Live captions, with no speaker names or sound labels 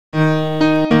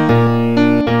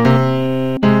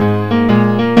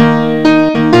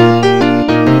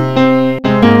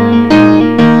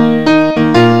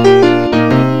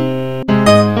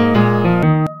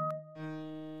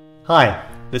Hi,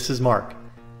 this is Mark,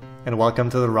 and welcome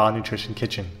to the Raw Nutrition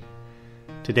Kitchen.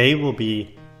 Today we'll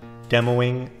be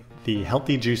demoing the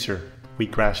Healthy Juicer,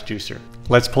 Wheatgrass Juicer.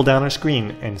 Let's pull down our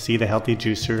screen and see the Healthy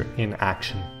Juicer in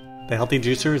action. The Healthy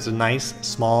Juicer is a nice,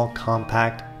 small,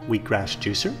 compact wheatgrass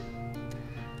juicer.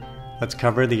 Let's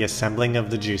cover the assembling of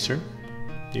the juicer.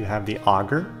 You have the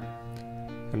auger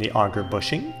and the auger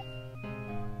bushing.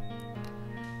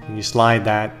 And you slide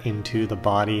that into the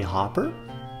body hopper.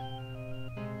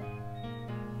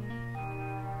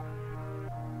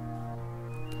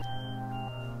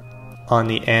 On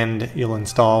the end, you'll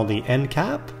install the end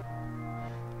cap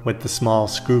with the small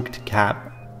screwed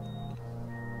cap.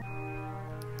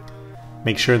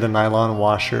 Make sure the nylon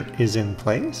washer is in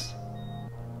place.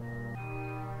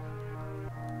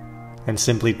 And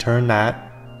simply turn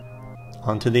that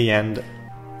onto the end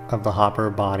of the hopper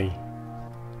body.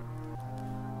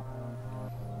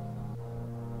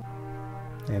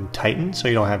 And tighten so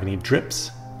you don't have any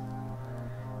drips.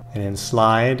 And then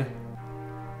slide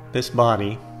this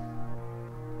body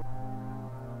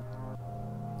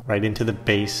right into the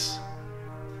base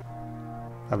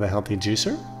of the Healthy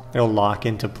Juicer. It'll lock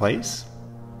into place.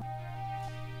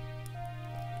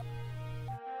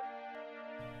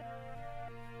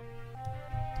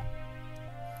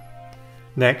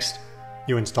 Next,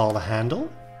 you install the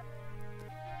handle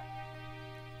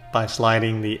by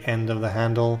sliding the end of the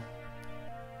handle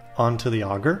onto the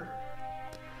auger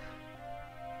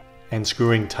and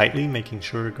screwing tightly, making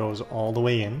sure it goes all the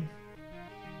way in.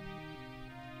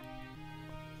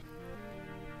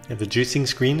 You have the juicing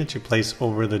screen that you place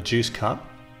over the juice cup.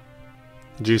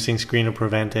 The juicing screen will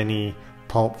prevent any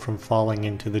pulp from falling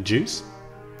into the juice.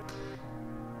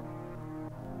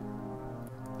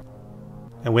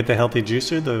 And with the Healthy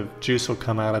Juicer, the juice will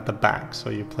come out at the back, so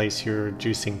you place your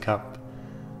juicing cup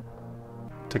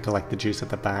to collect the juice at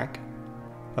the back.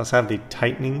 You also have the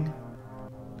tightening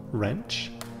wrench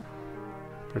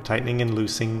for tightening and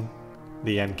loosening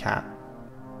the end cap.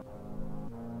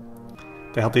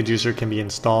 The Healthy Juicer can be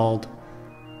installed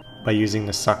by using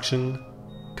the suction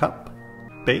cup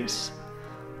base.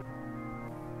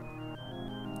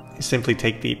 You simply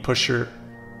take the pusher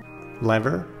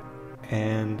lever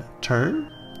and turn.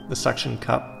 The suction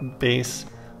cup base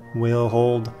will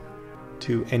hold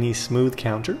to any smooth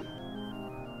counter. You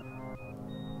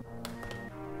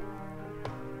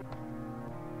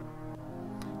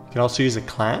can also use a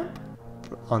clamp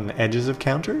on the edges of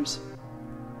counters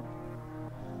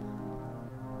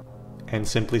and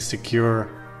simply secure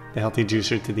the Healthy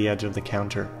Juicer to the edge of the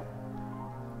counter.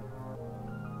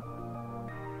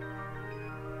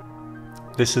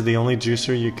 This is the only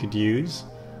juicer you could use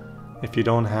if you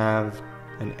don't have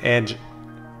an edge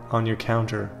on your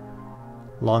counter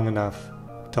long enough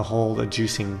to hold a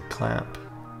juicing clamp.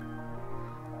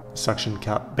 The suction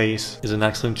cup base is an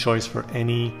excellent choice for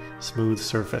any smooth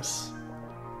surface.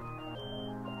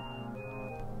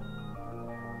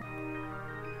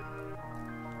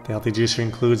 The Healthy Juicer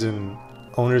includes an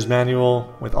owner's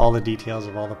manual with all the details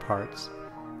of all the parts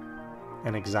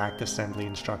and exact assembly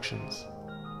instructions.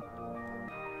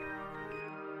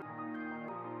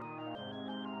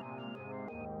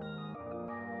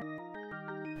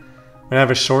 We're going to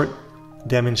have a short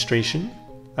demonstration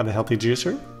of the Healthy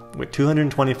Juicer with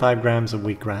 225 grams of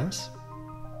wheatgrass.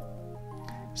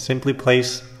 Simply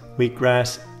place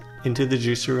wheatgrass into the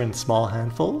juicer in small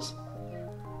handfuls.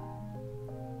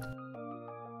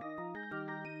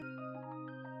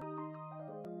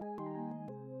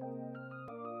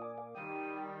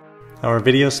 Our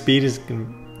video speed is,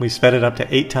 we sped it up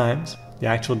to 8 times. The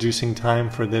actual juicing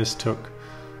time for this took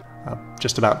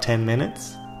just about 10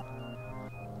 minutes.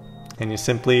 And you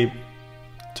simply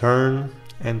turn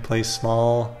and place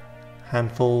small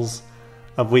handfuls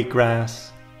of wheatgrass,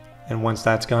 and once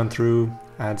that's gone through,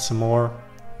 add some more.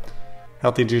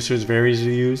 Healthy Juicer is very easy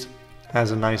to use, has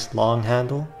a nice long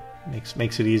handle,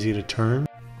 makes it easy to turn.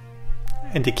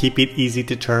 And to keep it easy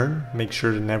to turn, make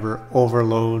sure to never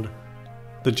overload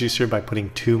the juicer by putting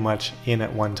too much in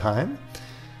at one time.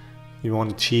 You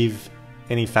won't achieve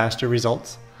any faster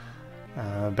results.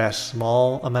 Best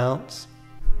small amounts,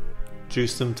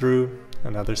 juice them through,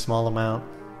 another small amount,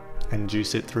 and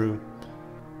juice it through.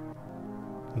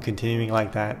 And continuing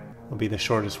like that will be the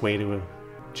shortest way to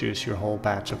juice your whole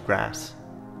batch of grass.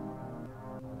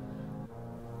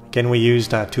 Again, we used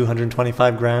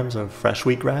 225 grams of fresh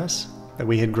wheatgrass that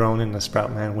we had grown in the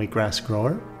Sproutman wheatgrass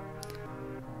grower.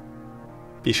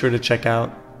 Be sure to check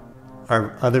out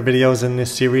our other videos in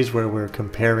this series where we're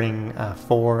comparing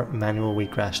 4 manual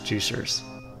wheatgrass juicers.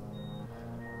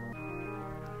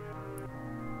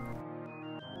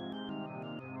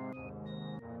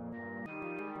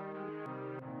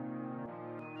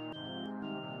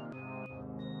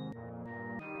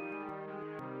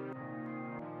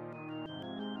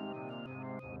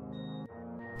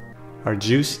 Our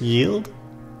juice yield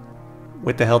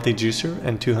with the healthy juicer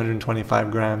and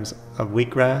 225 grams of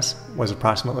wheatgrass was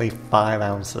approximately 5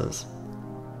 ounces.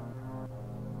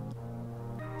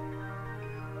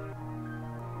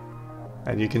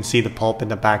 And you can see the pulp in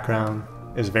the background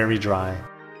is very dry.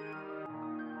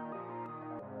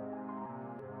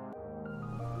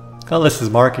 Well, this is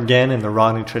Mark again in the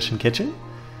Raw Nutrition Kitchen.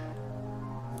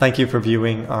 Thank you for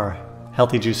viewing our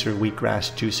Healthy Juicer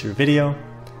Wheatgrass Juicer video.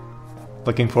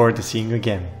 Looking forward to seeing you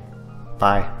again.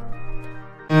 Bye.